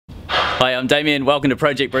Hi, I'm Damien. Welcome to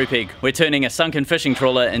Project Brupeg. We're turning a sunken fishing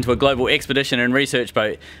trawler into a global expedition and research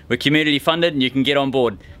boat. We're community funded and you can get on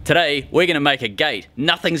board. Today, we're going to make a gate.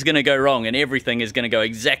 Nothing's going to go wrong and everything is going to go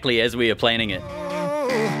exactly as we are planning it.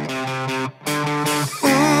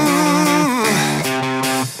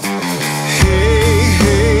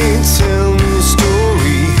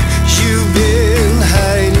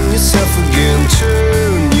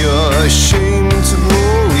 Turn your shame to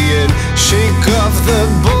glory and shake off the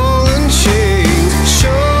ball and chain. Show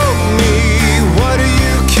me, what do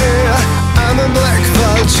you care? I'm a black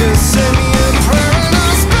vulture, send me a prayer and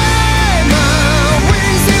I'll spread my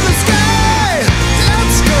wings in the sky.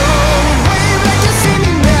 Let's go, wave like you see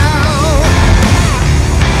me now.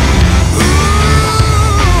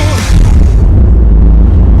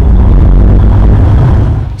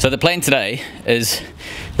 So the plan today is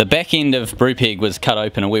the back end of Brupeg was cut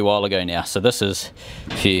open a wee while ago now, so this is,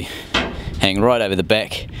 if you hang right over the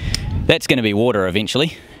back, that's going to be water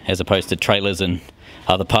eventually, as opposed to trailers and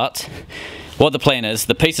other parts. What the plan is,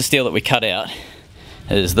 the piece of steel that we cut out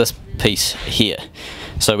is this piece here.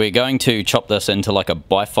 So we're going to chop this into like a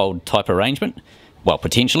bifold type arrangement. Well,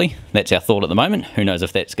 potentially, that's our thought at the moment. Who knows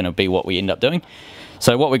if that's going to be what we end up doing.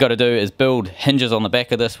 So what we've got to do is build hinges on the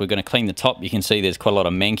back of this. We're going to clean the top. You can see there's quite a lot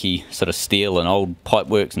of manky sort of steel and old pipe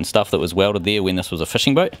works and stuff that was welded there when this was a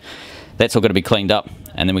fishing boat. That's all got to be cleaned up,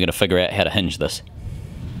 and then we're going to figure out how to hinge this.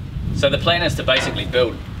 So the plan is to basically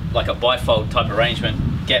build like a bifold type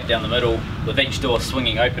arrangement, gap down the middle, with each door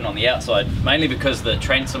swinging open on the outside, mainly because the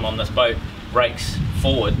transom on this boat rakes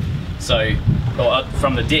forward. So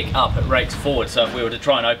from the deck up, it rakes forward. So if we were to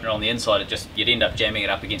try and open it on the inside, you'd end up jamming it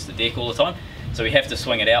up against the deck all the time. So we have to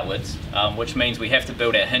swing it outwards, which means we have to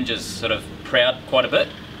build our hinges sort of proud quite a bit,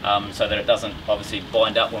 so that it doesn't obviously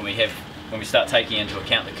bind up when we start taking into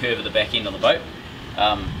account the curve of the back end of the boat.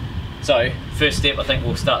 So first step, I think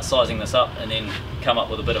we'll start sizing this up and then come up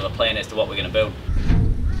with a bit of a plan as to what we're going to build.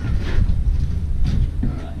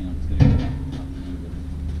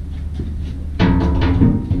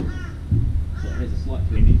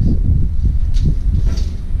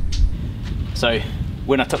 So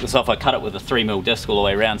when I took this off, I cut it with a 3mm disc all the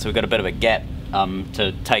way around, so we've got a bit of a gap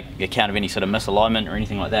to take account of any sort of misalignment or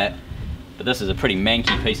anything like that. But this is a pretty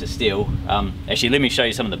manky piece of steel. Actually, let me show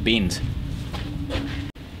you some of the bends.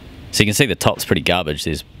 So you can see the top's pretty garbage.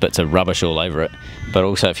 There's bits of rubbish all over it. But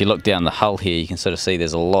also, if you look down the hull here, you can sort of see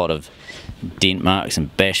there's a lot of dent marks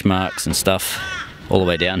and bash marks and stuff all the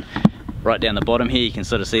way down. Right down the bottom here, you can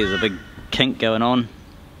sort of see there's a big kink going on.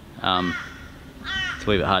 It's a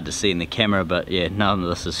wee bit hard to see in the camera, but yeah, none of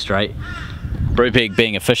this is straight. Brupeg,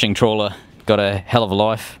 being a fishing trawler, got a hell of a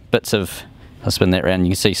life. Bits of, I'll spin that around,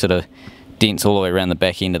 you can see sort of dents all the way around the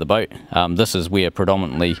back end of the boat. This is where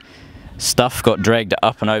predominantly stuff got dragged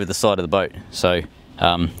up and over the side of the boat. So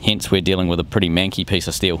hence we're dealing with a pretty manky piece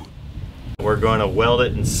of steel. We're going to weld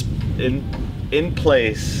it in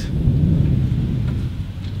place,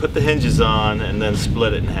 put the hinges on, and then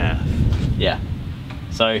split it in half. Yeah.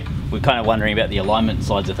 So we're kind of wondering about the alignment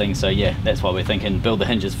sides of things, so yeah, that's why we're thinking build the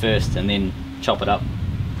hinges first and then chop it up.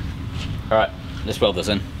 Alright, let's weld this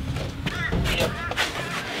in. Yep.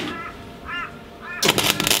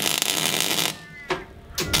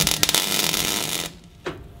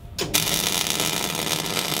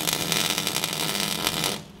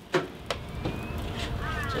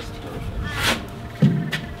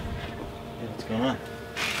 What's going on?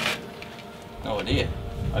 No idea.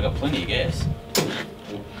 I got plenty of gas.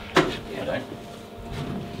 I don't.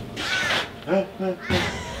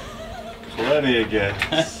 Plenty of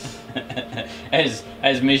gas.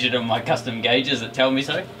 as measured on my custom gauges that tell me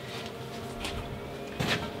so.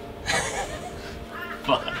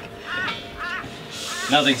 Fuck.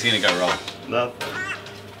 Nothing's gonna go wrong. Nothing.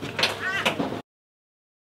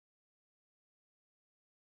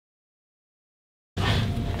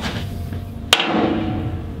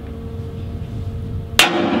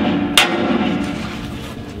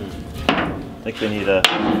 I think we need a...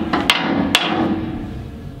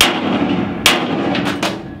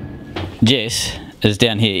 Jess is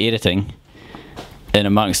down here editing in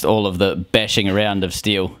amongst all of the bashing around of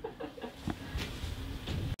steel.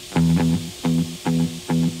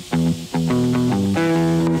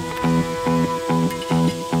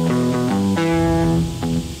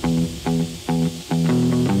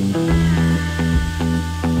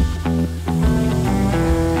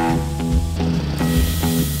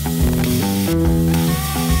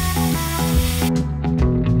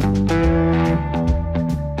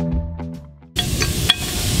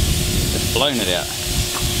 Blown it out.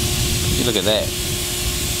 You look at that.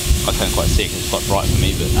 I can't quite see it because it's quite bright for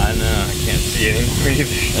me, but I know, I can't see anymore either.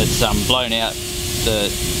 It's blown out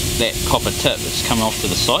that copper tip that's coming off to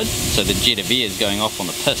the side, so the jet of air is going off on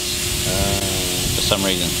the piss for some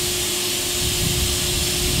reason.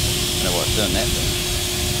 I don't know why it's doing that though.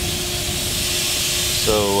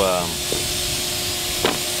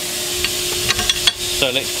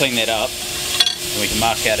 So let's clean that up and we can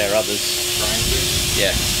mark out our others.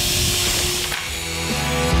 Yeah.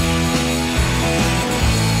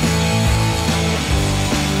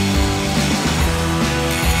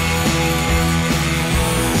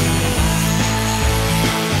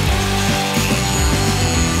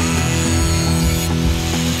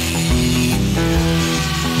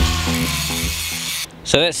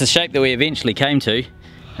 So that's the shape that we eventually came to,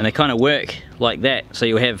 and they kind of work like that. So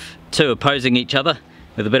you'll have two opposing each other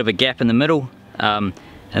with a bit of a gap in the middle, and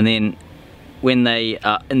then when they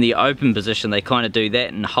are in the open position they kind of do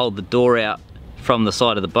that and hold the door out from the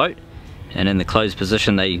side of the boat, and in the closed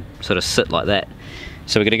position they sort of sit like that.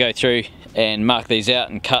 So we're going to go through and mark these out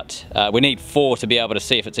and cut. We need 4 to be able to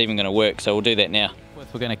see if it's even going to work, so we'll do that now.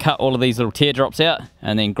 We're going to cut all of these little teardrops out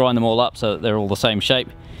and then grind them all up so that they're all the same shape.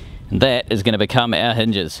 And that is going to become our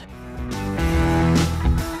hinges.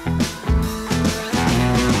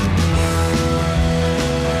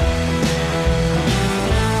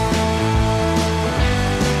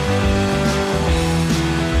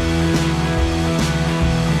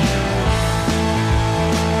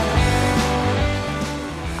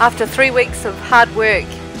 After 3 weeks of hard work,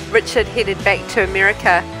 Richard headed back to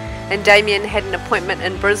America and Damien had an appointment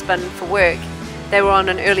in Brisbane for work. They were on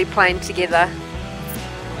an early plane together.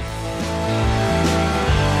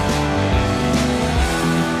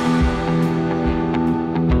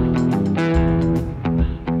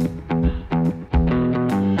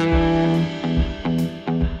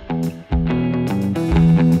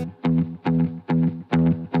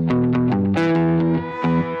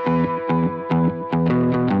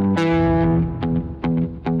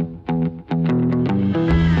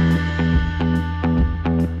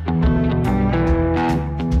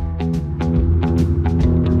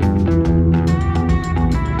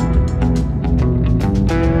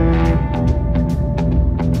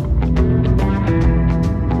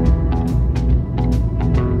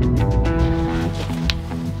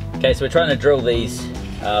 Okay, so we're trying to drill these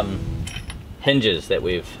hinges that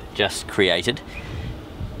we've just created.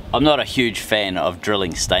 I'm not a huge fan of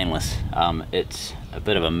drilling stainless. It's a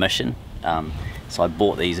bit of a mission. So I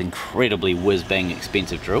bought these incredibly whiz-bang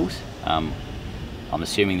expensive drills. I'm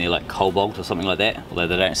assuming they're like cobalt or something like that, although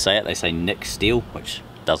they don't say it, they say Nick steel, which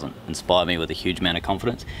doesn't inspire me with a huge amount of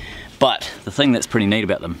confidence. But the thing that's pretty neat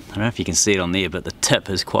about them, I don't know if you can see it on there, but the tip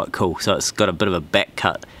is quite cool. So it's got a bit of a back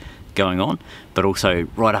cut going on, but also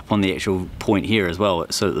right up on the actual point here as well,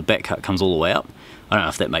 so that the back cut comes all the way up. I don't know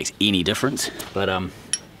if that makes any difference, but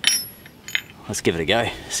let's give it a go,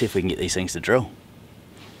 see if we can get these things to drill.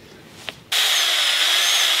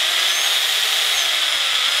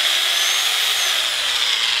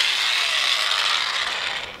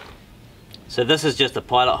 So this is just a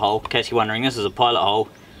pilot hole, in case you're wondering. This is a pilot hole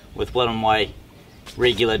with one of my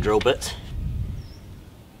regular drill bits,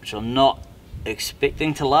 which I'm not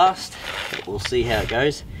expecting to last, but we'll see how it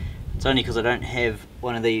goes. It's only because I don't have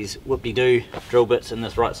one of these whoop-de-doo drill bits in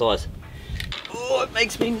this right size. Oh, it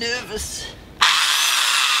makes me nervous.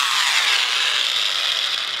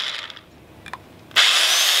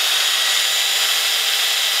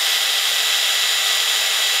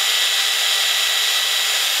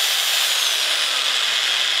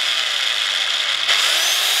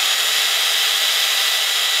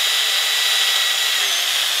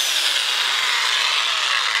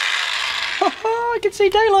 I can see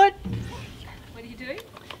daylight. What are you doing?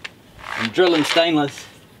 I'm drilling stainless.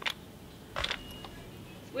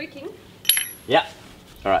 It's working. Yeah.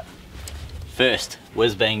 Alright. First,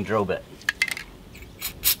 whiz-bang drill bit.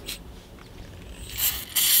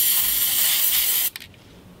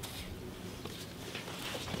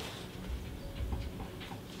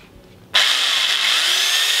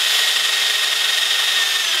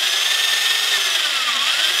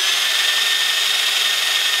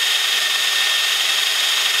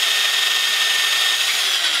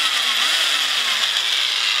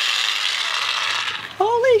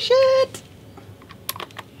 Holy shit!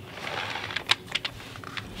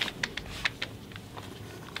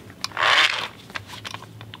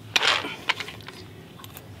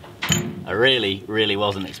 I really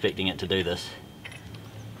wasn't expecting it to do this.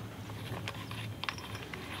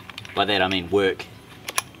 By that I mean work.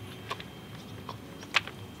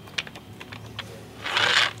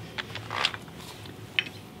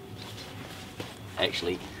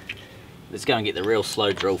 Actually, let's go and get the real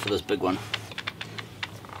slow drill for this big one.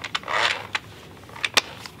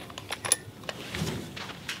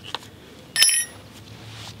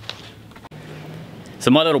 So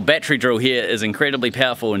my little battery drill here is incredibly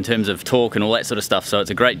powerful in terms of torque and all that sort of stuff, so it's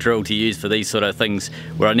a great drill to use for these sort of things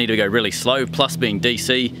where I need to go really slow. Plus being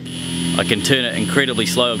DC, I can turn it incredibly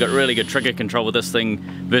slow. I've got really good trigger control with this thing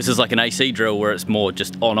versus like an AC drill where it's more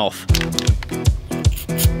just on off.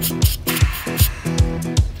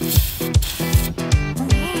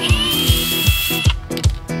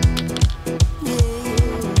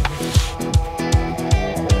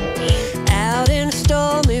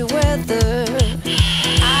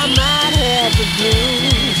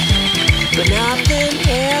 But nothing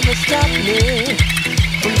ever stopped me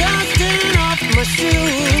from dusting off my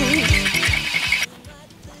shoes.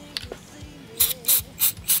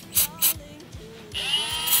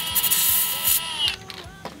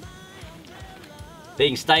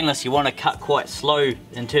 Being stainless, you want to cut quite slow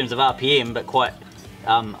in terms of RPM, but quite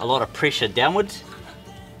a lot of pressure downwards.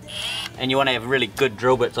 And you want to have really good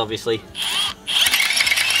drill bits, obviously.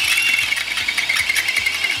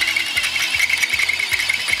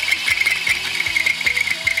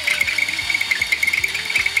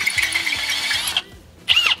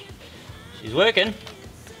 She's working.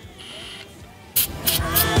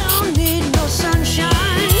 I don't need no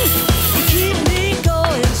sunshine to keep me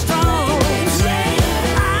going strong.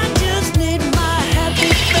 I just need my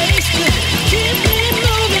happy face to keep me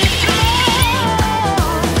moving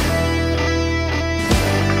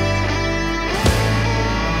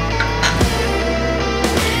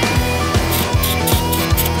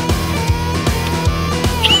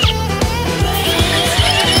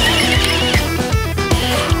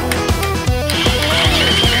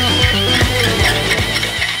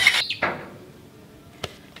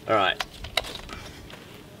Alright.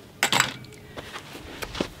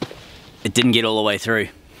 It didn't get all the way through,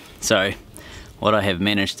 so what I have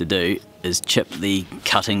managed to do is chip the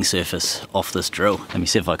cutting surface off this drill. Let me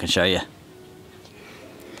see if I can show you.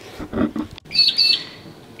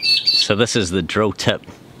 So this is the drill tip.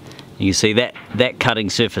 You can see that cutting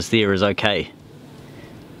surface there is okay.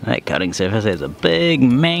 That cutting surface has a big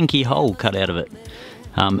manky hole cut out of it.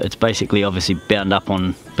 It's basically obviously bound up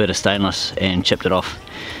on a bit of stainless and chipped it off.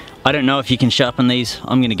 I don't know if you can sharpen these.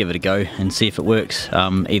 I'm going to give it a go and see if it works.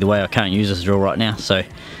 Either way, I can't use this drill right now, so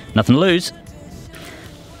nothing to lose.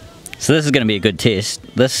 So this is going to be a good test.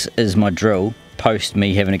 This is my drill post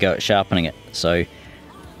me having to go at sharpening it. So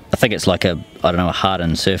I think it's like a, I don't know, a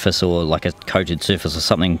hardened surface or like a coated surface or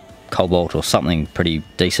something, cobalt or something pretty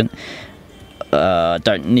decent. I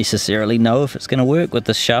don't necessarily know if it's going to work with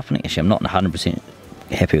this sharpening. Actually, I'm not 100%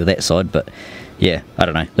 happy with that side, but yeah, I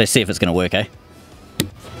don't know. Let's see if it's going to work, eh?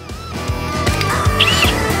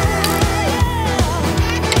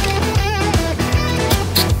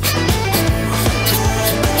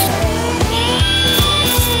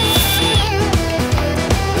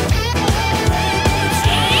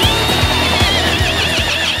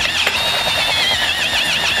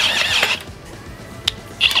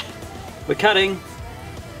 We're cutting.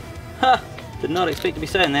 Ha! Did not expect to be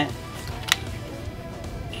saying that.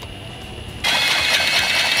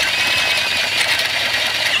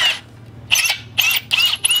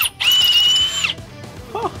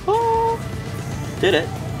 Ho ho! Did it.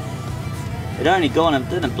 It only gone and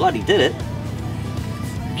didn't bloody did it.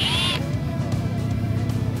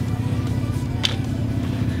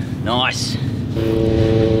 Nice.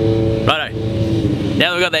 Righto.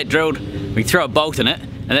 Now we've got that drilled, we throw a bolt in it,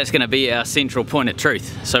 and that's going to be our central point of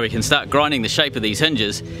truth. So we can start grinding the shape of these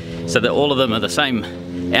hinges so that all of them are the same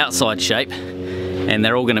outside shape and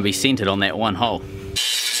they're all going to be centered on that one hole.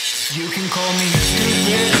 You can call me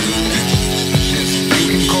stupid, you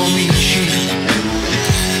can call me cheap,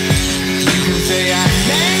 you can say I'm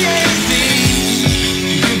lazy,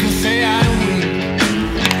 you can say I'm weak.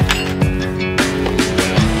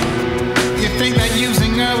 You think that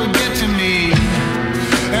using her would get to me,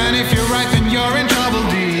 and if you're right then you're in trouble,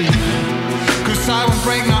 D. 'Cause I won't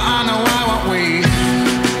break, no I know I won't wait.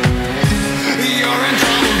 You're in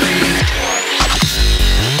trouble, D.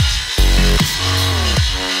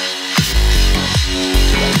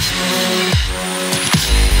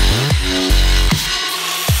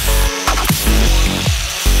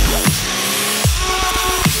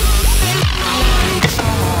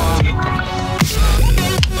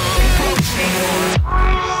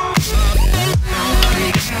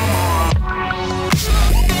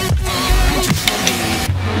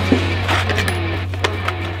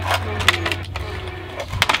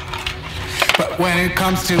 But when it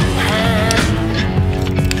comes to her,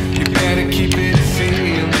 you better keep it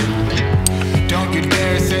sealed. Don't you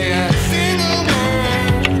dare say a single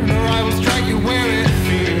word, or I will strike you where it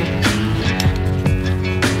feels.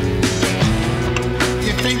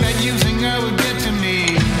 You think that using her would get to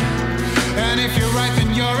me, and if you're right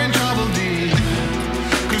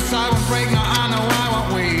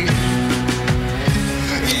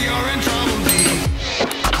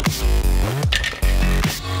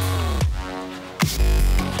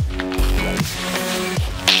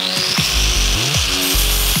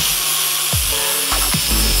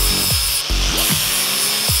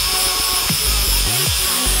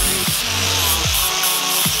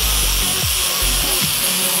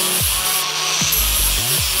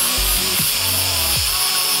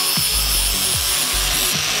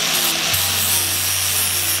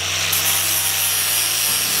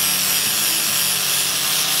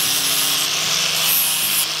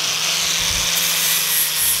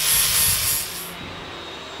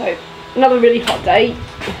So another really hot day,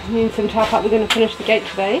 and then some top up. We're going to finish the gate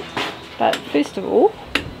today, but first of all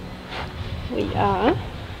we are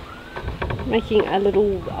making a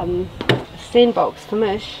little sandbox for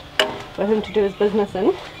Mish for him to do his business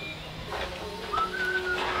in.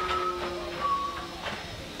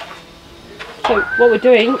 So what we're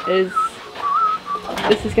doing is,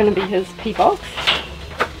 this is going to be his pea box,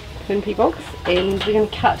 twin pea box, and we're going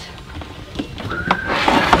to cut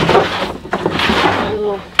a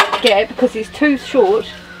little gap because he's too short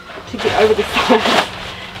to get over the side.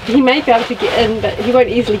 He may be able to get in, but he won't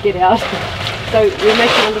easily get out. So we're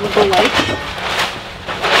making a little doorway.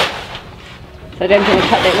 So Dan's going to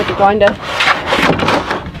cut that with the grinder.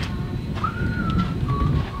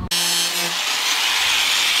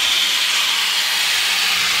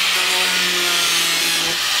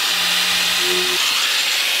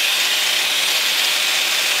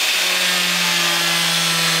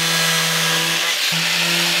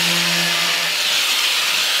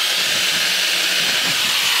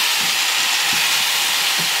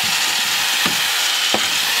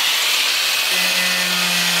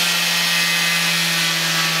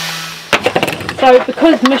 So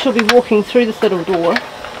because Mish will be walking through this little door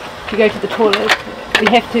to go to the toilet, we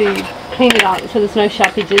have to clean it out so there's no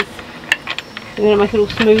sharp edges. We're going to make it all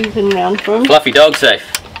smooth and round for him. Fluffy dog safe.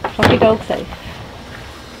 Fluffy dog safe.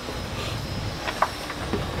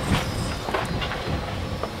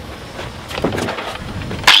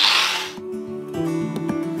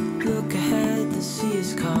 Look ahead, the sea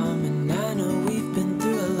is calm, and I know we've been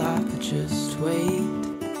through a lot, but just wait.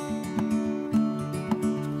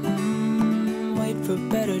 Wait for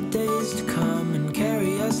better days to come and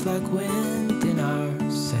carry us like wind in our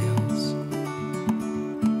sails.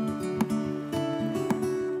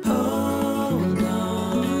 Hold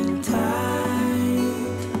on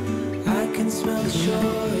tight, I can smell the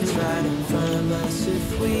shore, it's right in front of us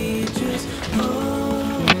if we just hold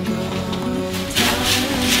on tight.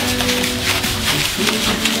 If we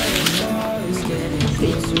can let it go, it's getting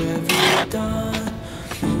closer every dawn.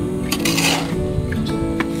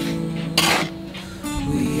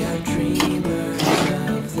 We are dreamers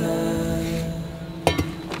of the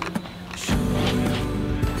shore.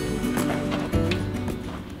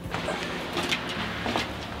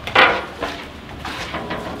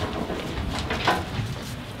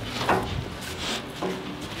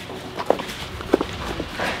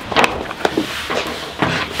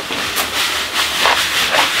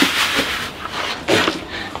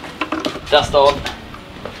 Dust on.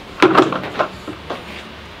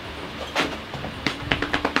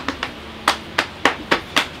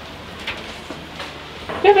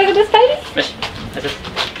 Look at this, baby. Mish, that's it.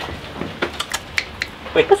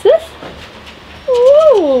 Wait. What's this? Ooh.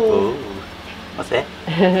 Ooh. What's that?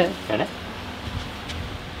 Go in it.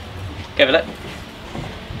 Go with it.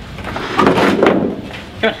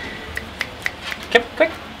 Come on. Come,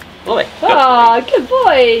 quick. All the way. Ah, good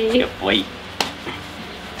boy. Good boy.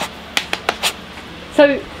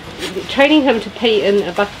 So, training him to pee in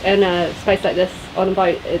a space like this on a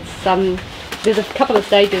boat, it's there's a couple of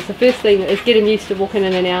stages. The first thing is get him used to walking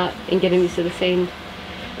in and out and get him used to the sand.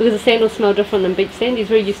 Because the sand will smell different than beach sand. He's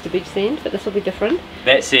very used to beach sand, but this will be different.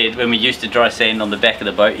 That said, when we used to dry sand on the back of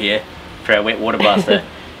the boat here for our wet water blaster,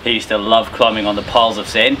 he used to love climbing on the piles of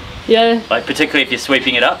sand. Yeah. Like particularly if you're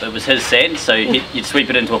sweeping it up, it was his sand, so you'd sweep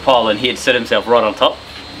it into a pile and he'd sit himself right on top.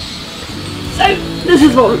 So, this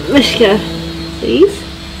is what Mishka sees.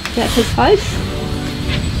 That's his face.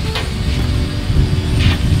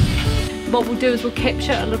 What we'll do is we'll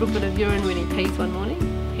capture a little bit of urine when he pees one morning.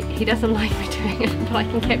 He doesn't like me doing it, but I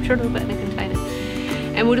can capture a little bit in a container.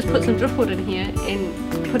 And we'll just put some driftwood in here and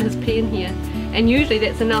put his pee in here. And usually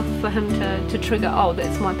that's enough for him to trigger, oh,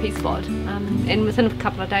 that's my pee spot. And within a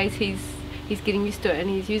couple of days he's getting used to it and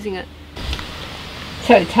he's using it.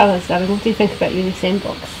 So tell us, darling, what do you think about your new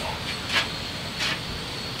sandbox?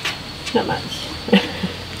 Not much.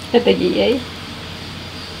 A biggie, eh?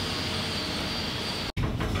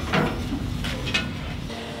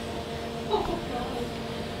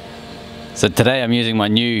 So today I'm using my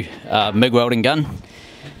new MIG welding gun.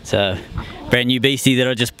 It's a brand new beastie that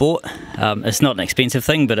I just bought. It's not an expensive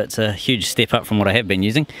thing, but it's a huge step up from what I have been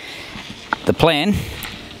using. The plan,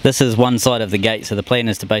 this is one side of the gate, so the plan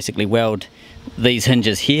is to basically weld these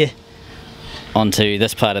hinges here onto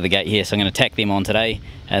this part of the gate here. So I'm going to tack them on today,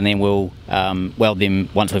 and then we'll weld them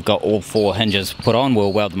once we've got all 4 hinges put on.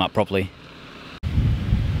 We'll weld them up properly.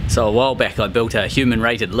 So a while back I built a human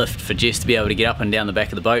rated lift for Jess to be able to get up and down the back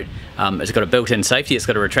of the boat. It's got a built-in safety, it's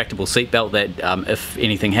got a retractable seat belt that if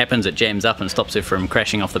anything happens it jams up and stops her from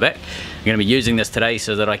crashing off the back. I'm going to be using this today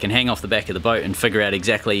so that I can hang off the back of the boat and figure out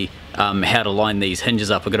exactly how to line these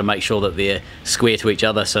hinges up. I've got to make sure that they're square to each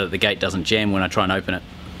other so that the gate doesn't jam when I try and open it.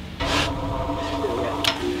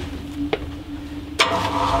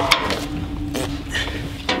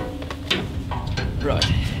 Right.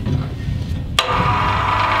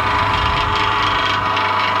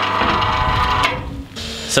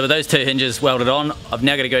 So with those two hinges welded on, I've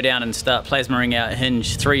now got to go down and start plasmaing out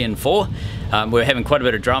hinge 3 and 4. We were having quite a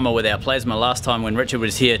bit of drama with our plasma last time when Richard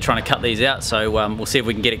was here trying to cut these out, so we'll see if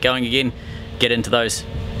we can get it going again, get into those.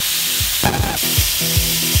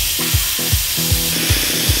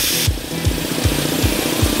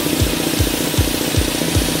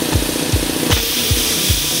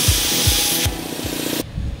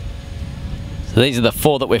 So these are the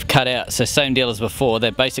 4 that we've cut out, so same deal as before,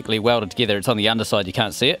 they're basically welded together. It's on the underside, you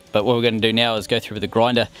can't see it, but what we're going to do now is go through with the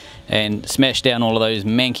grinder and smash down all of those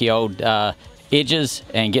manky old edges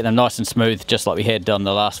and get them nice and smooth, just like we had done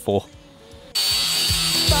the last 4. Falling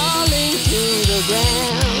to the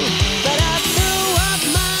ground, but I threw up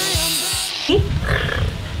my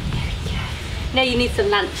Now you need some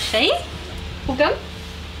lunch, eh? All done?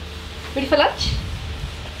 Ready for lunch?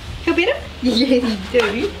 Feel better? Yes, you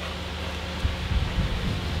do.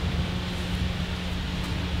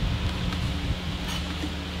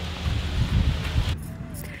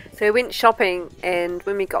 So we went shopping, and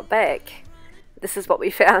when we got back, this is what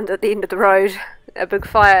we found at the end of the road. A big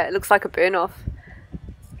fire. It looks like a burn off.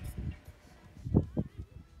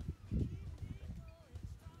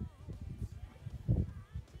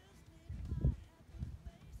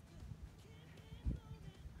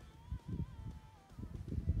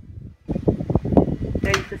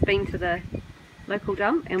 Dave's just been to the local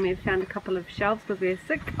dump and we've found a couple of shelves because we're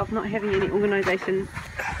sick of not having any organisation.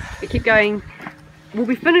 We keep going, we'll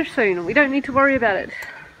be finished soon, we don't need to worry about it.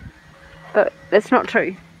 But that's not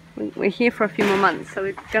true. We're here for a few more months, so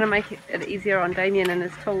we're going to make it easier on Damien and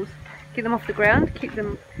his tools. Get them off the ground, keep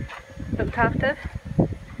them looked after.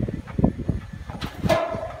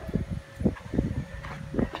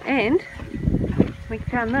 And we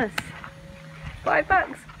found this. $5.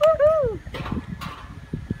 Woohoo!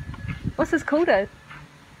 What's this called, Dave?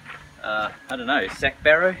 I don't know, sack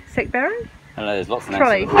barrow? Sack barrow? I don't know, there's lots of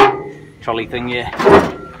names. Trolley. Trolley thing, yeah.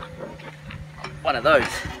 One of those.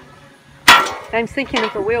 I'm thinking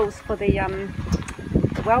of the wheels for the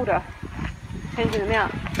welder, changing them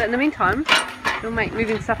out. But in the meantime, it'll make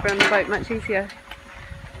moving stuff around the boat much easier.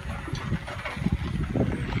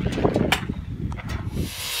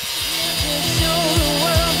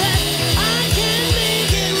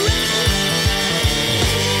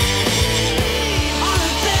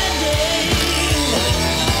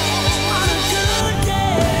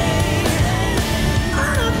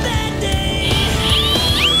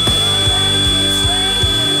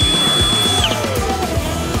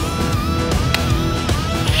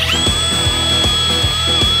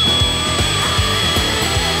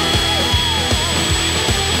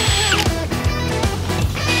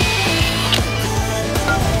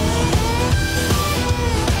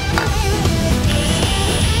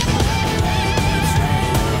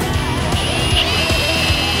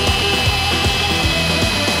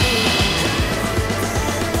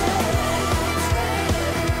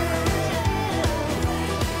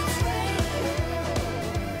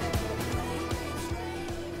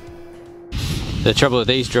 The trouble with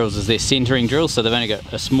these drills is they're centering drills, so they've only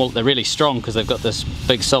got a small, they're really strong because they've got this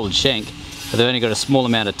big solid shank, but they've only got a small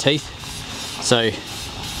amount of teeth. So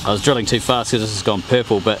I was drilling too fast because this has gone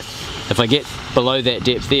purple, but if I get below that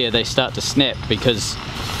depth there, they start to snap because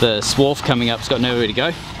the swarf coming up's got nowhere to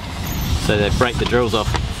go. So they break the drills off.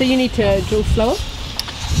 So you need to drill slower?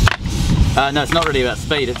 No, it's not really about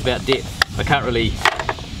speed, it's about depth. I can't really,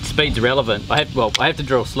 speed's irrelevant. I have to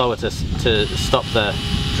drill slower to stop the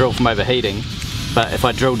drill from overheating. But if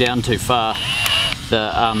I drill down too far,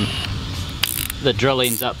 the drill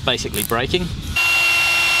ends up basically breaking.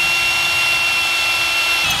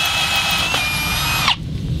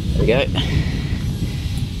 There we go.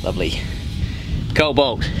 Lovely.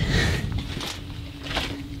 Cobalt.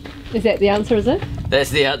 Is that the answer, is it? That's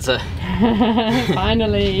the answer.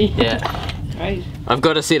 Finally. Yeah. Right. I've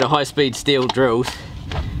got a set of high-speed steel drills,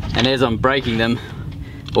 and as I'm breaking them,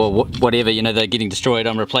 or whatever, you know, they're getting destroyed,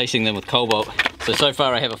 I'm replacing them with cobalt. So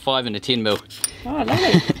far I have a 5 and a 10 mil. Oh,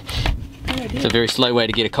 lovely. It's a very slow way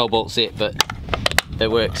to get a cobalt set, but it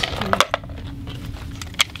works.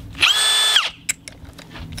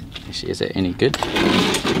 Actually, is that any good?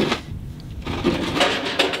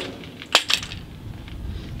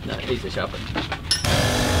 Needs to sharpen.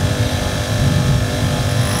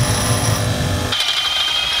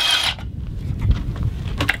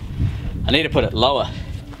 I need to put it lower.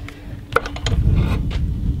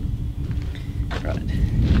 Right.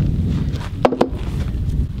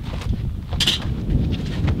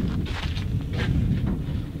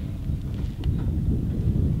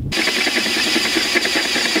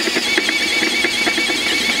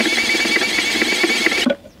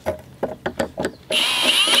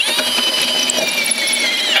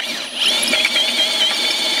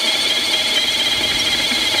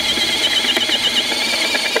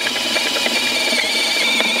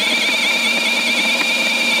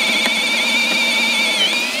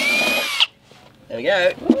 There we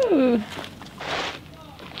go. Ooh.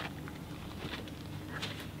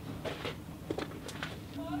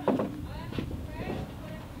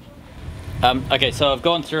 Okay, so I've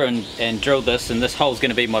gone through and drilled this, and this hole's going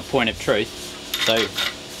to be my point of truth. So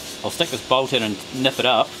I'll stick this bolt in and nip it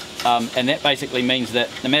up, and that basically means that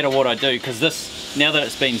no matter what I do, because this, now that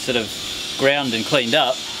it's been sort of ground and cleaned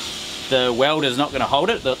up, the weld is not going to hold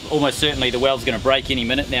it. Almost certainly the weld's going to break any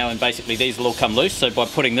minute now, and basically these will all come loose. So by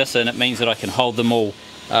putting this in, it means that I can hold them all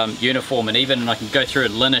uniform and even, and I can go through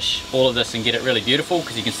and linish all of this and get it really beautiful,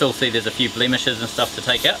 because you can still see there's a few blemishes and stuff to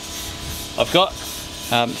take out. I've got,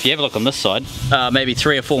 if you have a look on this side, maybe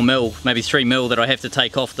 3 or 4 mil, maybe 3 mil that I have to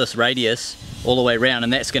take off this radius all the way around,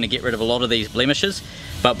 and that's going to get rid of a lot of these blemishes.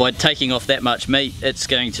 But by taking off that much meat, it's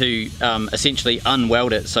going to essentially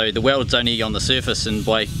unweld it. So the weld's only on the surface, and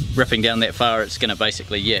by ripping down that far, it's going to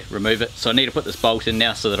basically, yeah, remove it. So I need to put this bolt in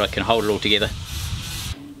now so that I can hold it all together.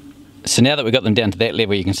 So now that we've got them down to that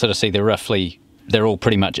level, you can sort of see they're all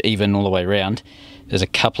pretty much even all the way around. There's a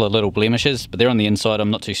couple of little blemishes, but they're on the inside.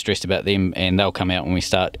 I'm not too stressed about them, and they'll come out when we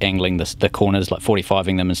start angling the corners, like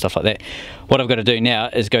 45ing them and stuff like that. What I've got to do now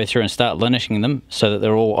is go through and start linishing them so that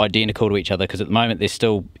they're all identical to each other, because at the moment they're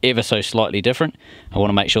still ever so slightly different. I want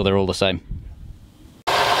to make sure they're all the same.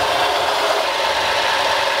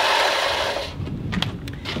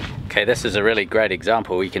 Okay, this is a really great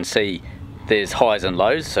example. You can see there's highs and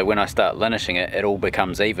lows, so when I start linishing it, it all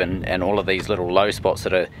becomes even, and all of these little low spots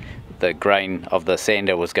that are the grain of the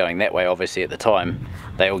sander was going that way obviously at the time,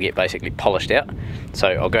 they all get basically polished out. So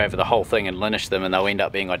I'll go over the whole thing and linish them, and they'll end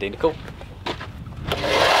up being identical.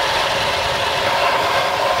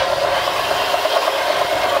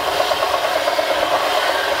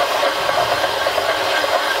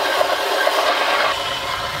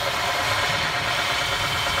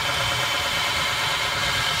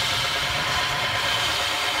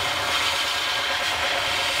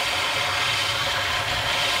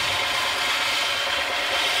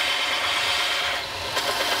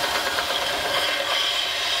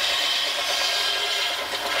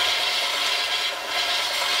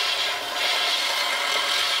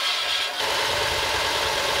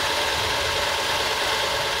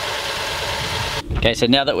 Okay, so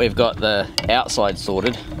now that we've got the outside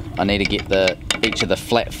sorted, I need to get each of the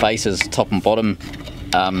flat faces, top and bottom,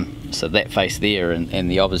 so that face there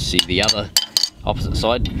and obviously the other opposite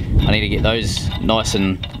side, I need to get those nice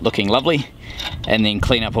and looking lovely, and then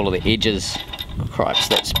clean up all of the edges. Cripes,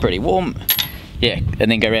 that's pretty warm. Yeah,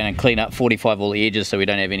 and then go around and clean up, 45 all the edges so we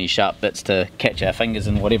don't have any sharp bits to catch our fingers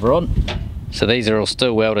and whatever on. So these are all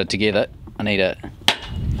still welded together. I need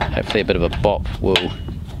hopefully a bit of a bop will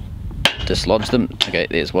dislodge them. Okay,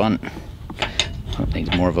 there's one. Oh, it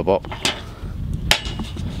needs more of a bop.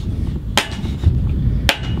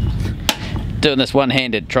 Doing this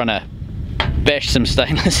one-handed, trying to bash some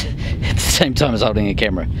stainless at the same time as holding a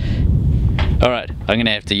camera. Alright, I'm going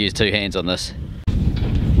to have to use 2 hands on this.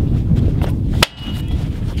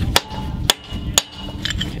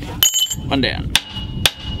 Okay, one down.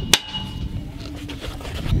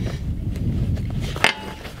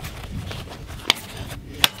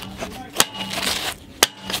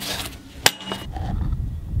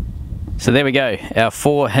 So there we go, our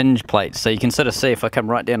 4 hinge plates. So you can sort of see, if I come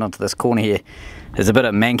right down onto this corner here, there's a bit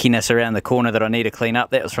of mankiness around the corner that I need to clean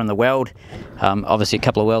up. That was from the weld. Obviously a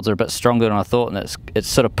couple of welds are a bit stronger than I thought, and it's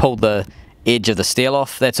sort of pulled the edge of the steel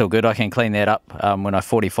off. That's all good, I can clean that up when I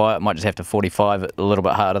 45 it. I might just have to 45 it a little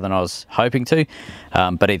bit harder than I was hoping to.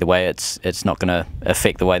 But either way, it's not going to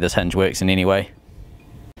affect the way this hinge works in any way.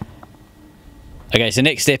 Okay, so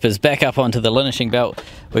next step is back up onto the linishing belt.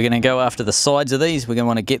 We're going to go after the sides of these. We're going to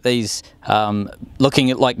want to get these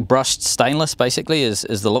looking at like brushed stainless, basically, is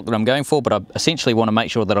the look that I'm going for. But I essentially want to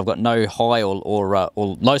make sure that I've got no high or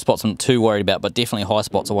low spots I'm not too worried about, but definitely high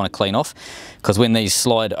spots I want to clean off. Because when these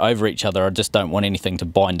slide over each other, I just don't want anything to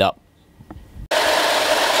bind up.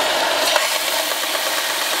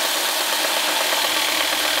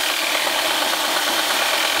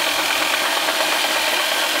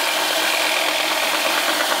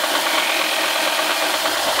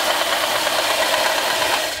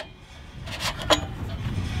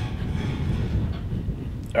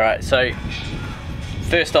 Alright, so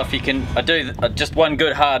first off I do just one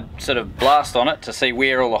good hard sort of blast on it to see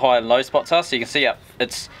where all the high and low spots are, so you can see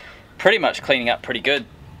it's pretty much cleaning up pretty good.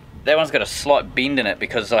 That one's got a slight bend in it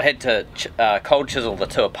because I had to cold chisel the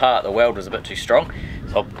two apart. The weld was a bit too strong,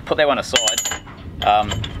 so I'll put that one aside.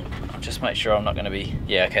 I'll just make sure I'm not going to be,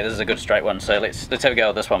 yeah, okay, this is a good straight one, so let's have a go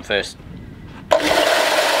with this one first.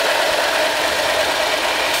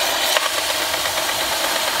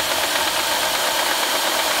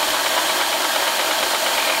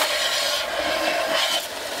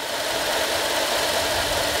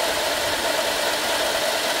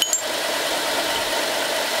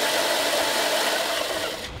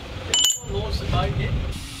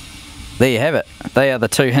 There you have it. They are the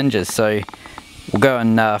two hinges, so we'll go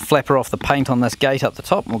and flapper off the paint on this gate up the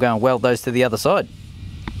top, and we'll go and weld those to the other side.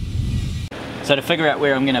 So to figure out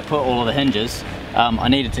where I'm going to put all of the hinges, I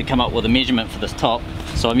needed to come up with a measurement for this top,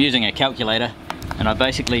 so I'm using a calculator, and I've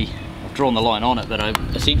drawn the line on it, but I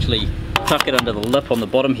essentially tuck it under the lip on the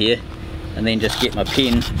bottom here, and then just get my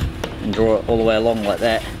pen and draw it all the way along like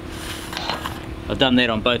that. I've done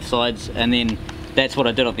that on both sides, and then that's what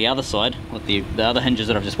I did on the other side with the other hinges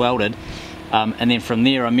that I've just welded, and then from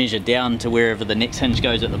there I measured down to wherever the next hinge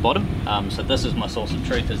goes at the bottom. So this is my source of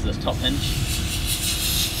truth, is this top hinge.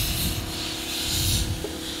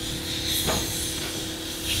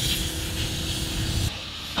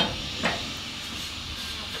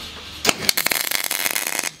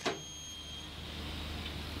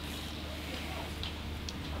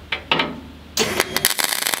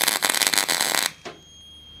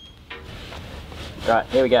 Right,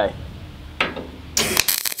 here we go.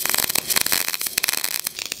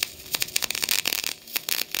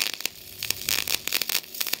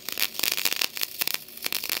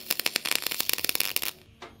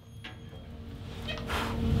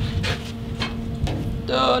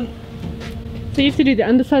 Done. So you have to do the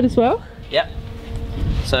underside as well? Yep.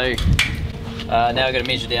 So now I've got to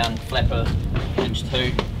measure down flapper hinge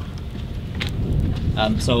 2.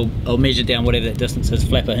 So I'll measure down whatever that distance is,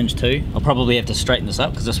 flapper hinge 2. I'll probably have to straighten this up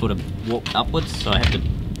because this would have walked upwards, so I have to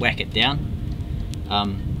whack it down.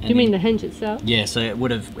 Do you mean the hinge itself? Yeah, so it would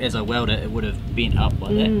have, as I weld it, it would have bent up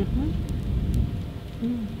like that.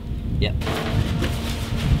 Yep.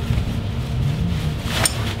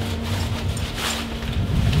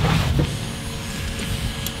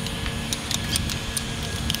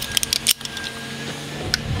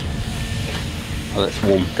 Oh, that's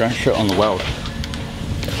warm. Don't shit on the weld.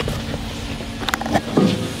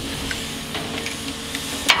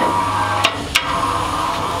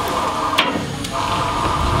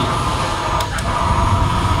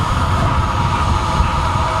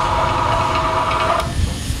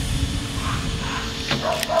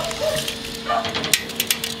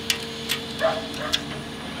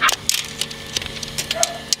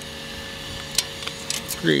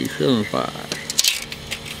 Three, 7, 5.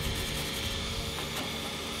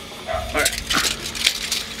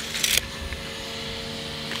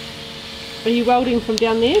 Are you welding from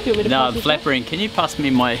down there? Do you want me to No, pass I'm flappering. Can you pass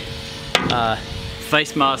me my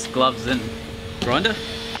face mask, gloves and grinder?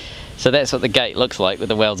 So that's what the gate looks like with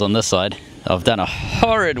the welds on this side. I've done a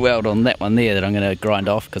horrid weld on that one there that I'm going to grind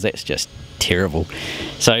off because that's just terrible.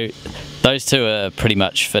 So those two are pretty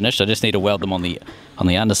much finished. I just need to weld them on the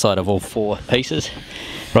underside of all 4 pieces.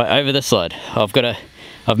 Right, over this side, I've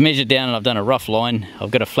measured down and I've done a rough line.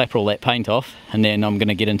 I've got to flapper all that paint off, and then I'm going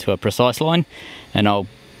to get into a precise line, and I'll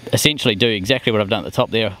essentially do exactly what I've done at the top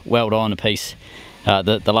there, weld on a piece,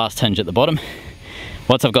 the last hinge at the bottom.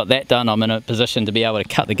 Once I've got that done, I'm in a position to be able to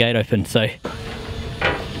cut the gate open. So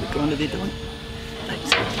go under there, Dylan.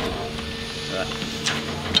 Thanks. All right.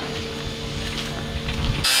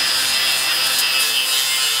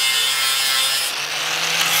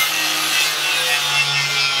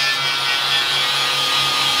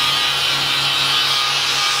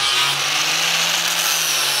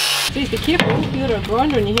 Please be careful, you've got a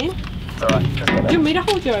grinder in your hand. It's alright. Do you want me to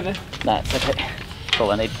hold you over? No, it's okay. That's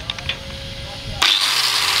all I need.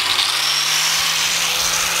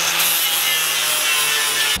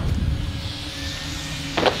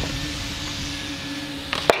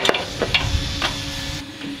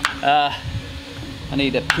 I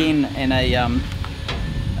need a pen and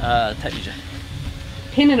a tape measure.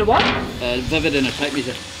 Pen and a what? Vivid and a tape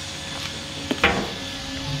measure.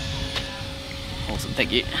 Awesome,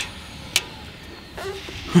 thank you.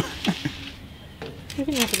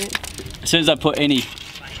 As soon as I put any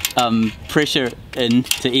pressure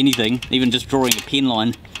into anything, even just drawing a pen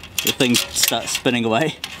line, the thing starts spinning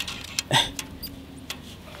away.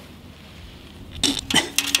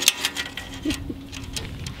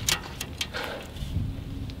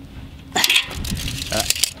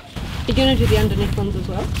 Alright. You're going to do the underneath ones as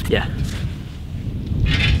well? Yeah.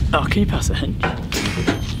 Oh, can you pass the hinge?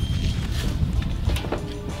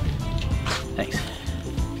 Thanks.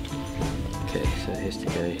 Okay, so it has to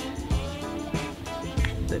go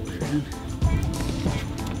that way around.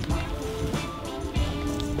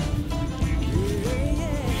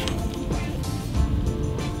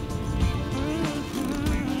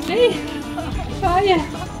 Hey! How are you?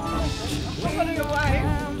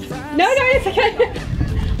 No, it's okay.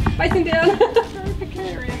 Facing down.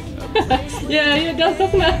 Yeah, it does,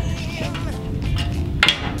 doesn't it?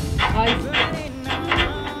 Nice.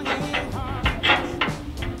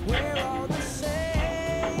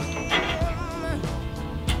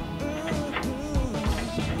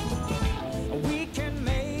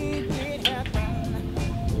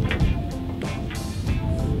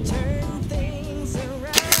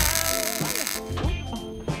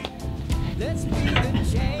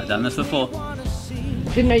 I've done this before.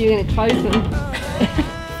 Didn't know you were going to close them.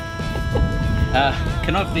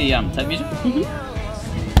 Can I have the tape measure?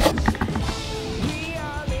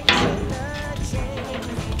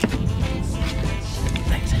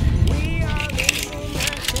 Thanks.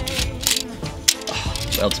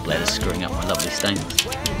 Oh, weld splatter's screwing up my lovely stainless.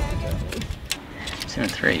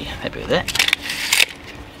 7.3, happy with that.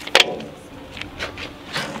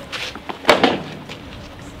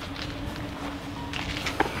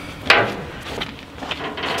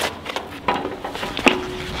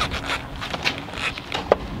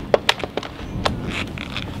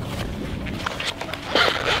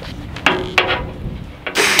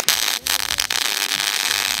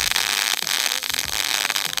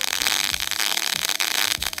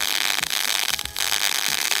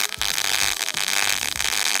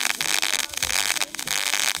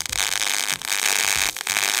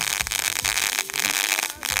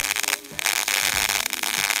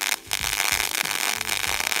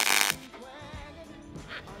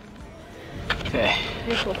 Okay.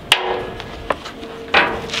 Beautiful.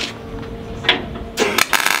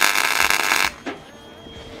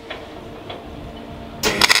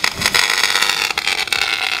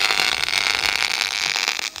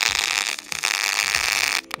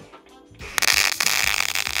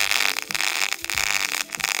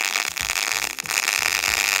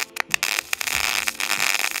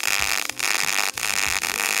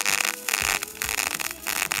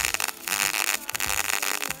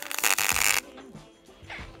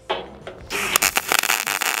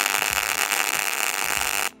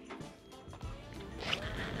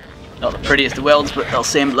 Not the prettiest of welds, but they'll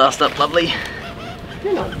sandblast up lovely.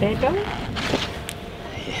 They're not bad, darling.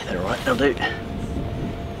 Yeah, they're alright, they'll do.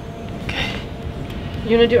 Okay.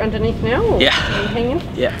 You want to do it underneath now? Or Yeah. are you hanging?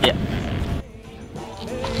 Yeah, yeah.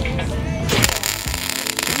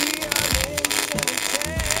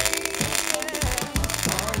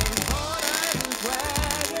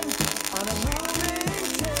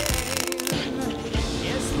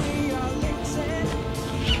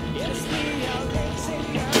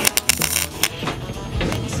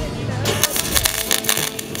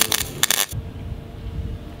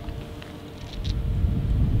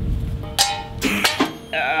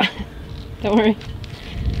 Don't worry.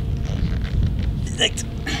 Thanks.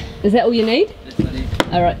 Is that all you need? That's what I need.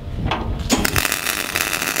 Alright.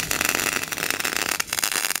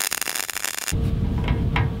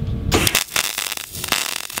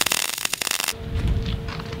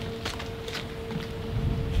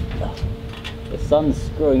 The sun's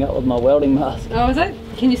screwing up with my welding mask. Oh, is it?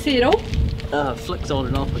 Can you see it all? Flicks on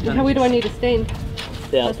and off. How where do I need to stand?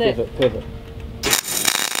 Yeah, Like it's that? perfect, perfect.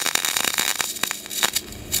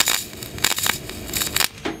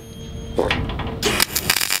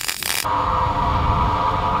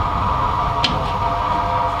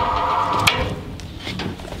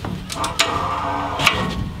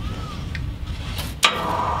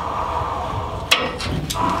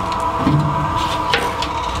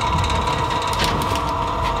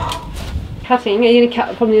 Cutting, are you going to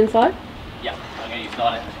cut from the inside? Yeah, I'm going to use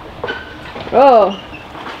 9 inch. Oh,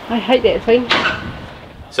 I hate that thing.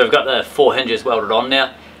 So we've got the 4 hinges welded on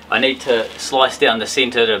now. I need to slice down the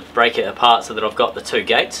centre to break it apart so that I've got the 2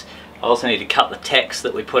 gates. I also need to cut the tacks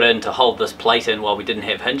that we put in to hold this plate in while we didn't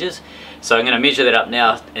have hinges. So I'm going to measure that up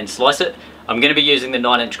now and slice it. I'm going to be using the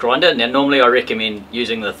 9 inch grinder. Now normally I recommend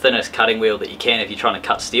using the thinnest cutting wheel that you can if you're trying to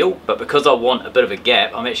cut steel, but because I want a bit of a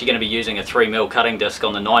gap, I'm actually going to be using a 3mm cutting disc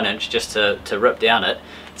on the 9 inch just to rip down it.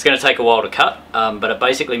 It's going to take a while to cut, but it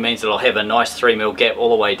basically means that I'll have a nice 3mm gap all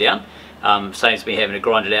the way down. Saves me having to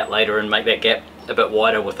grind it out later and make that gap a bit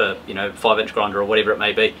wider with a 5 inch grinder or whatever it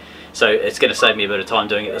may be. So it's going to save me a bit of time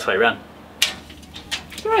doing it this way around.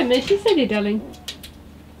 Alright, miss, you said it, darling.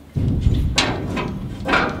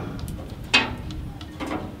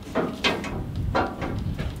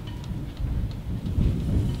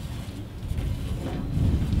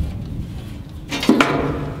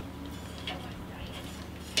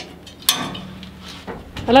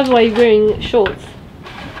 I love the way you're wearing shorts.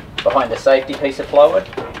 Behind a safety piece of plywood.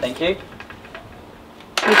 Thank you.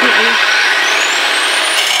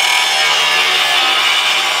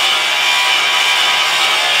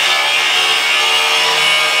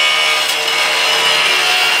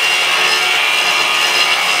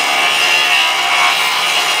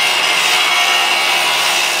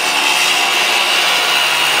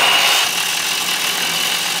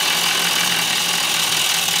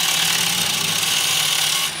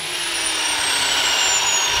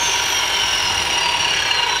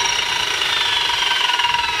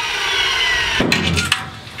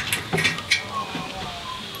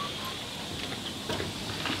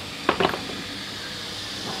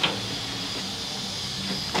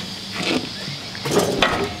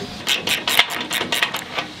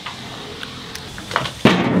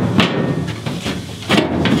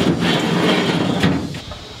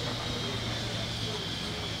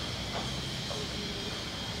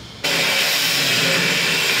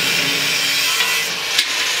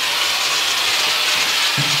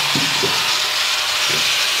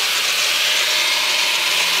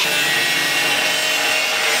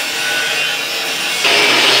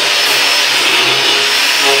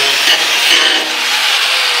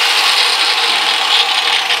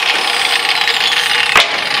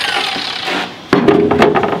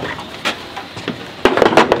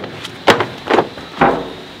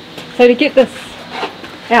 So to get this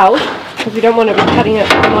out, because we don't want to be cutting it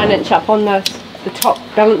 9" up on the top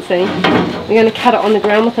balancing, we're going to cut it on the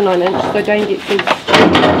ground with a 9" so don't get these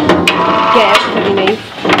gaps underneath.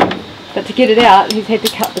 But to get it out, he's had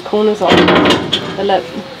to cut the corners off the lip.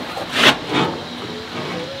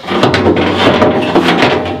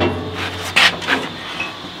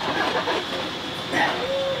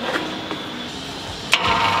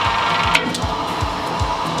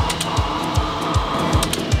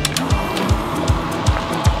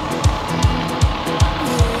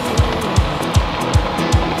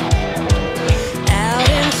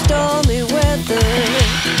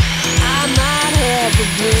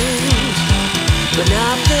 But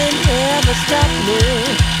nothing ever stopped me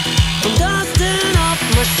from dusting off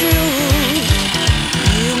my shoes.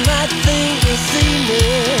 You might think you see me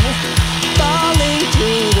falling to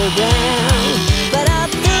the ground, but I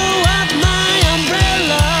threw up my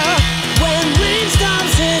umbrella when rain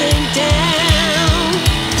stops hitting down.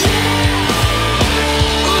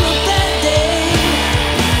 On a bad day,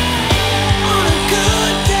 on a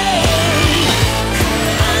good day,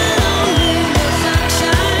 I don't need no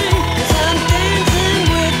sunshine, 'cause I'm dancing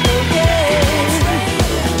with the rain.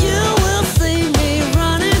 You will see me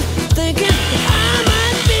running, thinking I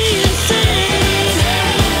might be insane.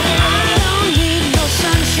 I don't need no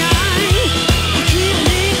sunshine to keep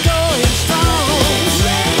me going strong.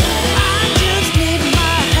 I just need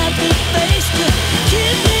my happy face to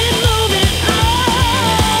keep me moving on.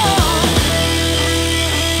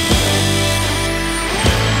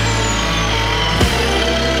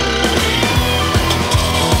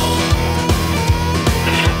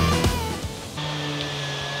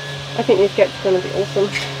 I think this gap's going to be awesome.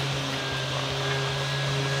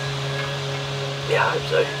 Yeah, I hope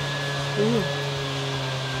so.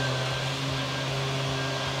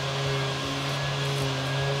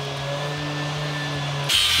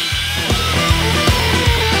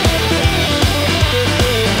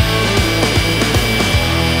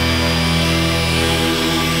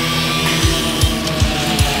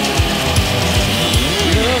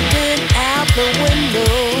 Looking out the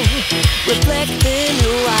window, reflecting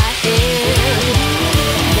who I am.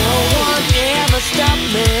 No one ever stopped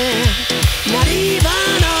me, not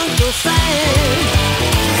even Uncle Sam.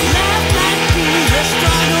 Life might be a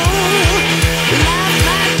struggle, life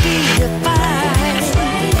might be a fight,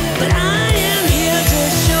 but I am here to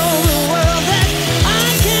show the world that I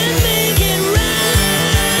can make it right.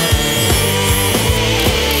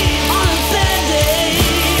 On a bad day,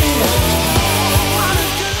 on a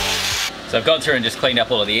good. So I've gone through and just cleaned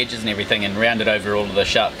up all of the edges and everything and rounded over all of the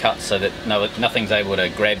sharp cuts so that nothing's able to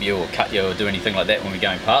grab you or cut you or do anything like that when we're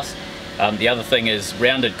going past. The other thing is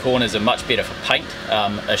rounded corners are much better for paint.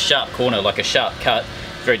 A sharp corner, like a sharp cut,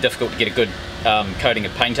 very difficult to get a good coating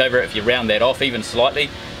of paint over it. If you round that off even slightly,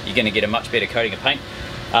 you're going to get a much better coating of paint.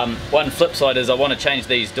 One flip side is I want to change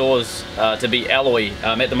these doors to be alloy.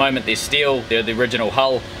 At the moment they're steel, they're the original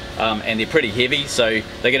hull, and they're pretty heavy, so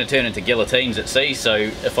they're going to turn into guillotines at sea. So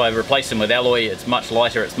if I replace them with alloy, it's much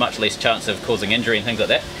lighter, it's much less chance of causing injury and things like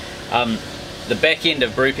that. The back end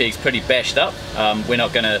of Brupeg's pretty bashed up. We're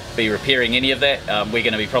not going to be repairing any of that. We're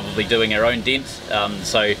going to be probably doing our own dents.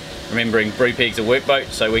 So remembering Brupeg's a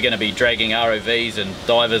workboat, so we're going to be dragging ROVs and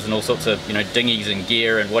divers and all sorts of dinghies and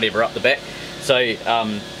gear and whatever up the back. So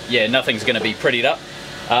yeah, nothing's going to be prettied up.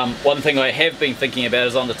 One thing I have been thinking about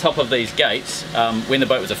is on the top of these gates, when the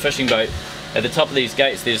boat was a fishing boat, at the top of these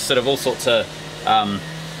gates there's sort of all sorts of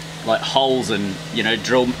like holes and, you know,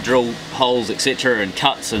 drill holes, etc., and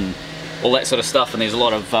cuts and all that sort of stuff, and there's a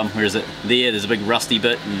lot of where is it, there's a big rusty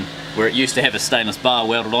bit, and where it used to have a stainless bar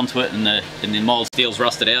welded onto it, and the mild steel's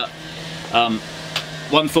rusted out.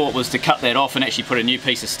 One thought was to cut that off and actually put a new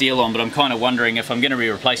piece of steel on, but I'm kind of wondering if I'm going to be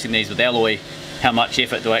replacing these with alloy, how much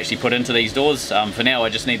effort do I actually put into these doors. For now I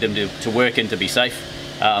just need them to work and to be safe,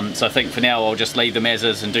 so I think for now I'll just leave them as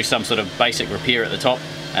is and do some sort of basic repair at the top,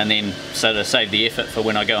 and then sort of save the effort for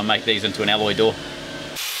when I go and make these into an alloy door.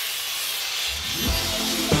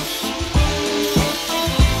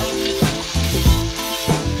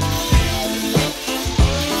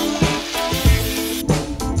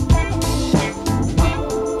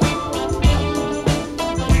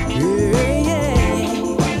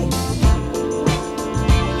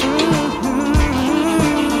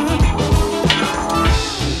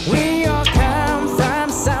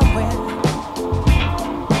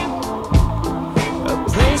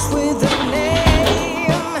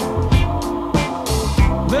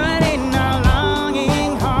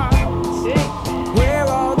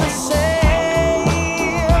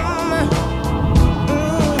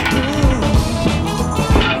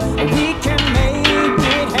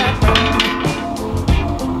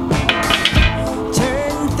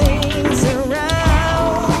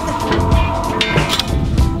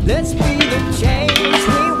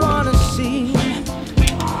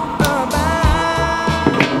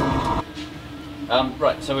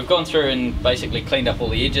 Right, so we've gone through and basically cleaned up all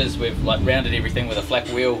the edges. We've like rounded everything with a flat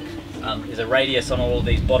wheel. There's a radius on all of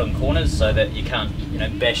these bottom corners so that you can't, you know,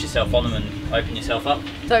 bash yourself on them and open yourself up.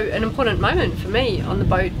 So an important moment for me on the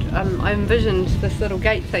boat, I envisioned this little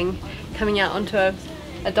gate thing coming out onto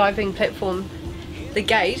a diving platform. The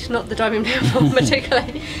gate, not the diving platform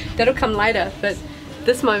particularly, that'll come later, but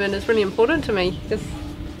this moment is really important to me because,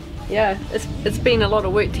 yeah, it's been a lot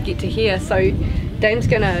of work to get to here. So Dame's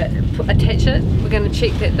going to attach it. We're going to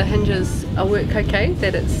check that the hinges work okay,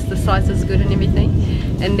 that the size is good and everything,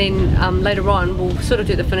 and then later on we'll sort of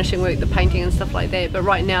do the finishing work, the painting and stuff like that. But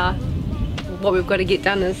right now what we've got to get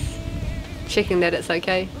done is checking that it's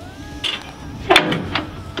okay. Can't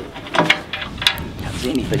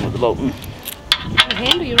see anything with the Vulcan. The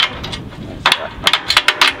handle, you're right.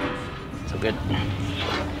 It's all good.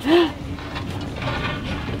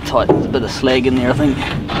 Tight, there's a bit of slag in there I think.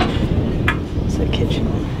 Kitchen.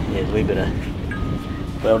 Yeah, there's a wee bit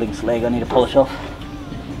of welding slag I need to polish off.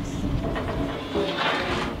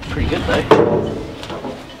 Pretty good though.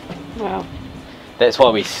 Wow. That's why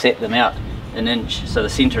we set them out an inch, so the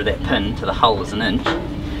centre of that pin to the hull is an inch,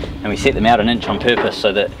 and we set them out an inch on purpose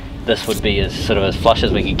so that this would be as sort of as flush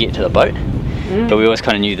as we could get to the boat. But we always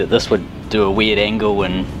kind of knew that this would do a weird angle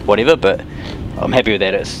and whatever, but I'm happy with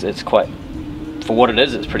that. It's quite, for what it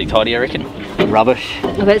is, it's pretty tidy I reckon. Rubbish.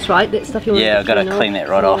 Oh, that's right, that stuff you want to I've got to clean that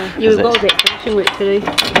right off. You've got that finishing work to do.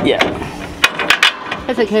 Yeah.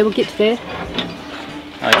 That's okay, we'll get to that.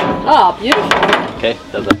 Okay. Oh, beautiful. Okay,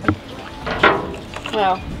 does it.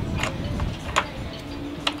 Wow.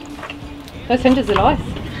 Those hinges are nice.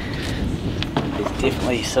 There's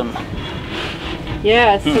definitely some some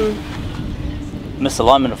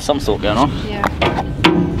misalignment of some sort going on. Yeah.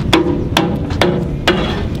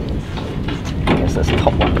 This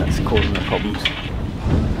top one that's causing the problems.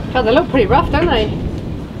 Oh, they look pretty rough, don't they?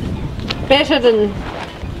 Battered and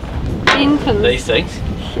bent and... These things?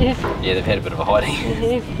 Yeah. Yeah, they've had a bit of a hiding.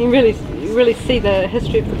 Yeah. You really see the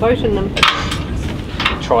history of the boat in them.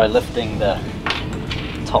 Try lifting the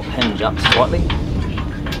top hinge up slightly.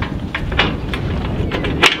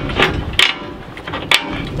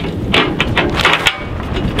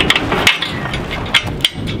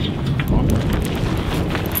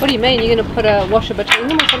 What do you mean? You're going to put a washer between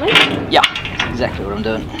them or something? Yeah, that's exactly what I'm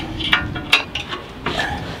doing.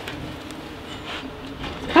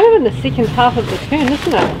 It's kind of in the second half of the turn,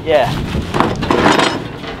 isn't it? Yeah.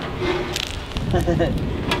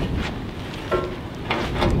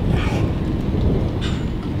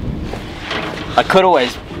 I could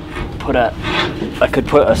always put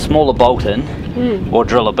a smaller bolt in, or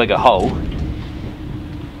drill a bigger hole.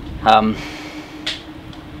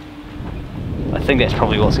 I think that's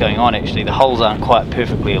probably what's going on actually. The holes aren't quite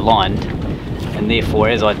perfectly aligned, and therefore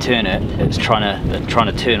as I turn it, it's trying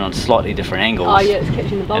to turn on slightly different angles. Oh yeah, it's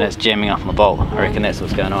catching the bolt. And it's jamming up on the bolt. I reckon that's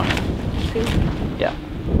what's going on. Yeah.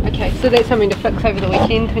 Okay, so that's something to fix over the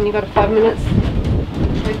weekend when you've got 5 minutes.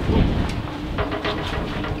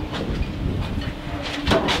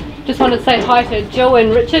 Just want to say hi to Jill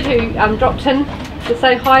and Richard who dropped in to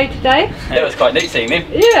say hi today. It was quite neat seeing them.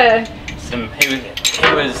 Yeah.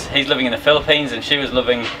 He's living in the Philippines and she was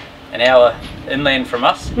living an hour inland from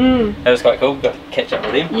us. That was quite cool. Got to catch up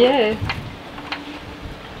with them. Yeah.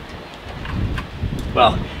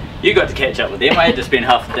 Well, you got to catch up with them. I had to spend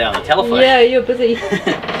half the day on the telephone. Yeah, you're busy.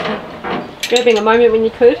 Grabbing a moment when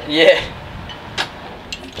you could. Yeah.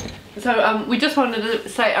 So we just wanted to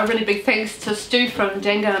say a really big thanks to Stu from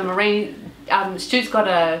Dango and Marine. Stu's got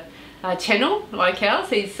a channel like ours.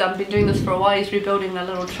 He's been doing this for a while. He's rebuilding a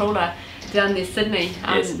little trawler down near Sydney.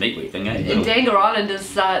 Yeah, it's a neat wee thing, eh? And Dango Island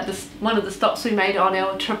is one of the stops we made on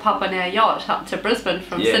our trip up on our yacht up to Brisbane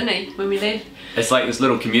from Sydney when we left. It's like this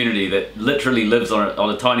little community that literally lives on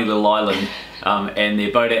a tiny little island, and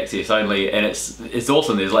they're boat access only, and it's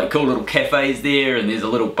awesome. There's like cool little cafes there, and there's a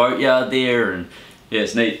little boatyard there, and yeah,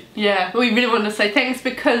 it's neat. Yeah, we really wanted to say thanks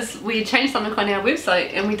because we changed something on our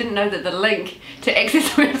website and we didn't know that the link to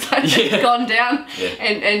access the website had gone down,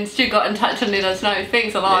 and Stu got in touch and let us know.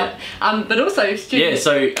 Thanks a lot. But also Stu... Yeah,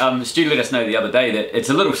 so Stu let us know the other day that it's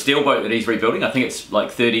a little steel boat that he's rebuilding. I think it's like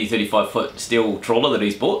 35 foot steel trawler that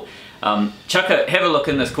he's bought. Have a look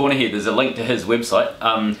in this corner here. There's a link to his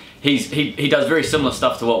website. He does very similar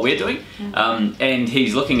stuff to what we're doing, and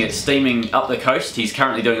he's looking at steaming up the coast. He's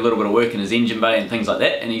currently doing a little bit of work in his engine bay and things like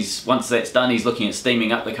that, and once that's done, he's looking at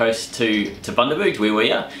steaming up the coast to Bundaberg, where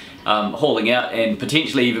we are, hauling out and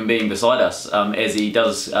potentially even being beside us as he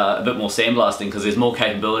does a bit more sandblasting, because there's more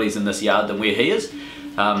capabilities in this yard than where he is.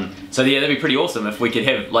 So yeah, that'd be pretty awesome if we could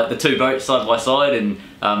have like the two boats side by side, and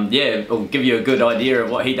yeah, it'll give you a good idea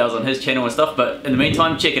of what he does on his channel and stuff. But in the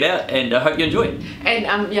meantime, check it out, and I hope you enjoy it.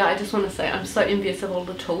 And yeah, I just want to say I'm so envious of all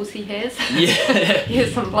the tools he has. Yeah. He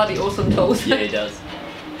has some bloody awesome tools. Yeah, he does.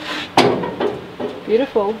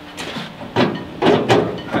 Beautiful.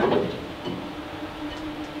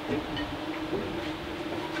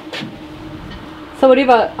 So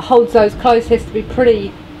whatever holds those close has to be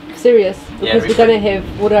pretty serious, because we're going to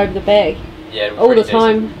have water over the bag all the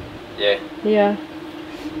time. Yeah. Yeah.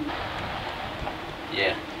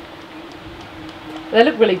 Yeah. They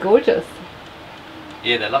look really gorgeous.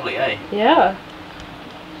 Yeah, they're lovely, eh? Yeah.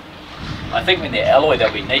 I think when they're alloy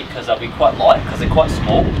they'll be neat because they'll be quite light because they're quite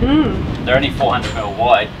small. They're only 400mm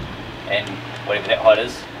wide, and whatever that height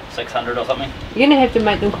is, 600 or something. You're going to have to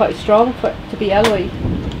make them quite strong for it to be alloy.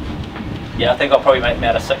 Yeah, I think I'll probably make them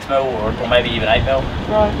out of 6mm or maybe even 8mm.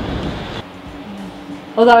 Right.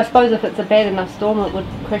 Although I suppose if it's a bad enough storm it would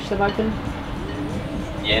crash them open.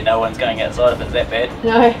 Yeah, no one's going outside if it's that bad.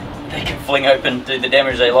 No. They can fling open, do the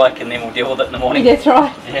damage they like, and then we'll deal with it in the morning. That's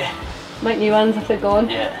right. Yeah. Make new ones if they're gone.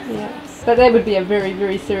 Yeah. Yeah. But that would be a very,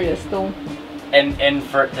 very serious storm. And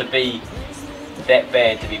for it to be that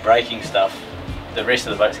bad to be breaking stuff, the rest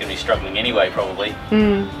of the boat's going to be struggling anyway, probably.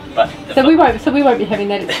 But we won't be having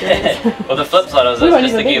that experience. Well, the flip side, I was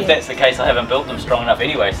just thinking if that's the case, I haven't built them strong enough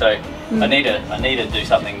anyway. So I need to do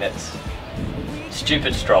something that's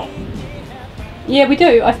stupid strong. Yeah, we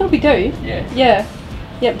do. I think we do. Yeah. Yeah.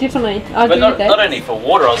 Yep, definitely. I but agree with that. Not only for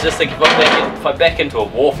water. I was just thinking if I back into a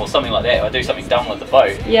wharf or something like that, if I do something dumb with the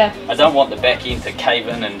boat. Yeah. I don't want the back end to cave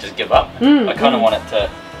in and just give up. I kind of want it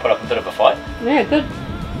to put up a bit of a fight. Yeah, good.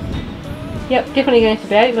 Yep, definitely going to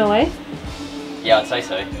be 8mm, eh? Yeah, I'd say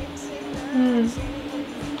so.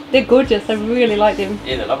 They're gorgeous. I really like them.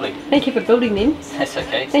 Yeah, they're lovely. Thank you for building them. That's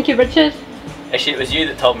okay. Thank you, Richard. Actually, it was you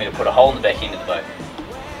that told me to put a hole in the back end of the boat.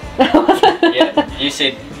 Yeah, you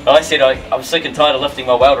said. I said I'm sick and tired of lifting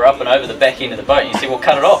my welder up and over the back end of the boat. You said, well,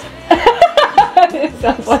 cut it off. It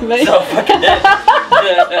sounds like me. So I fucking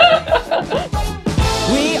did.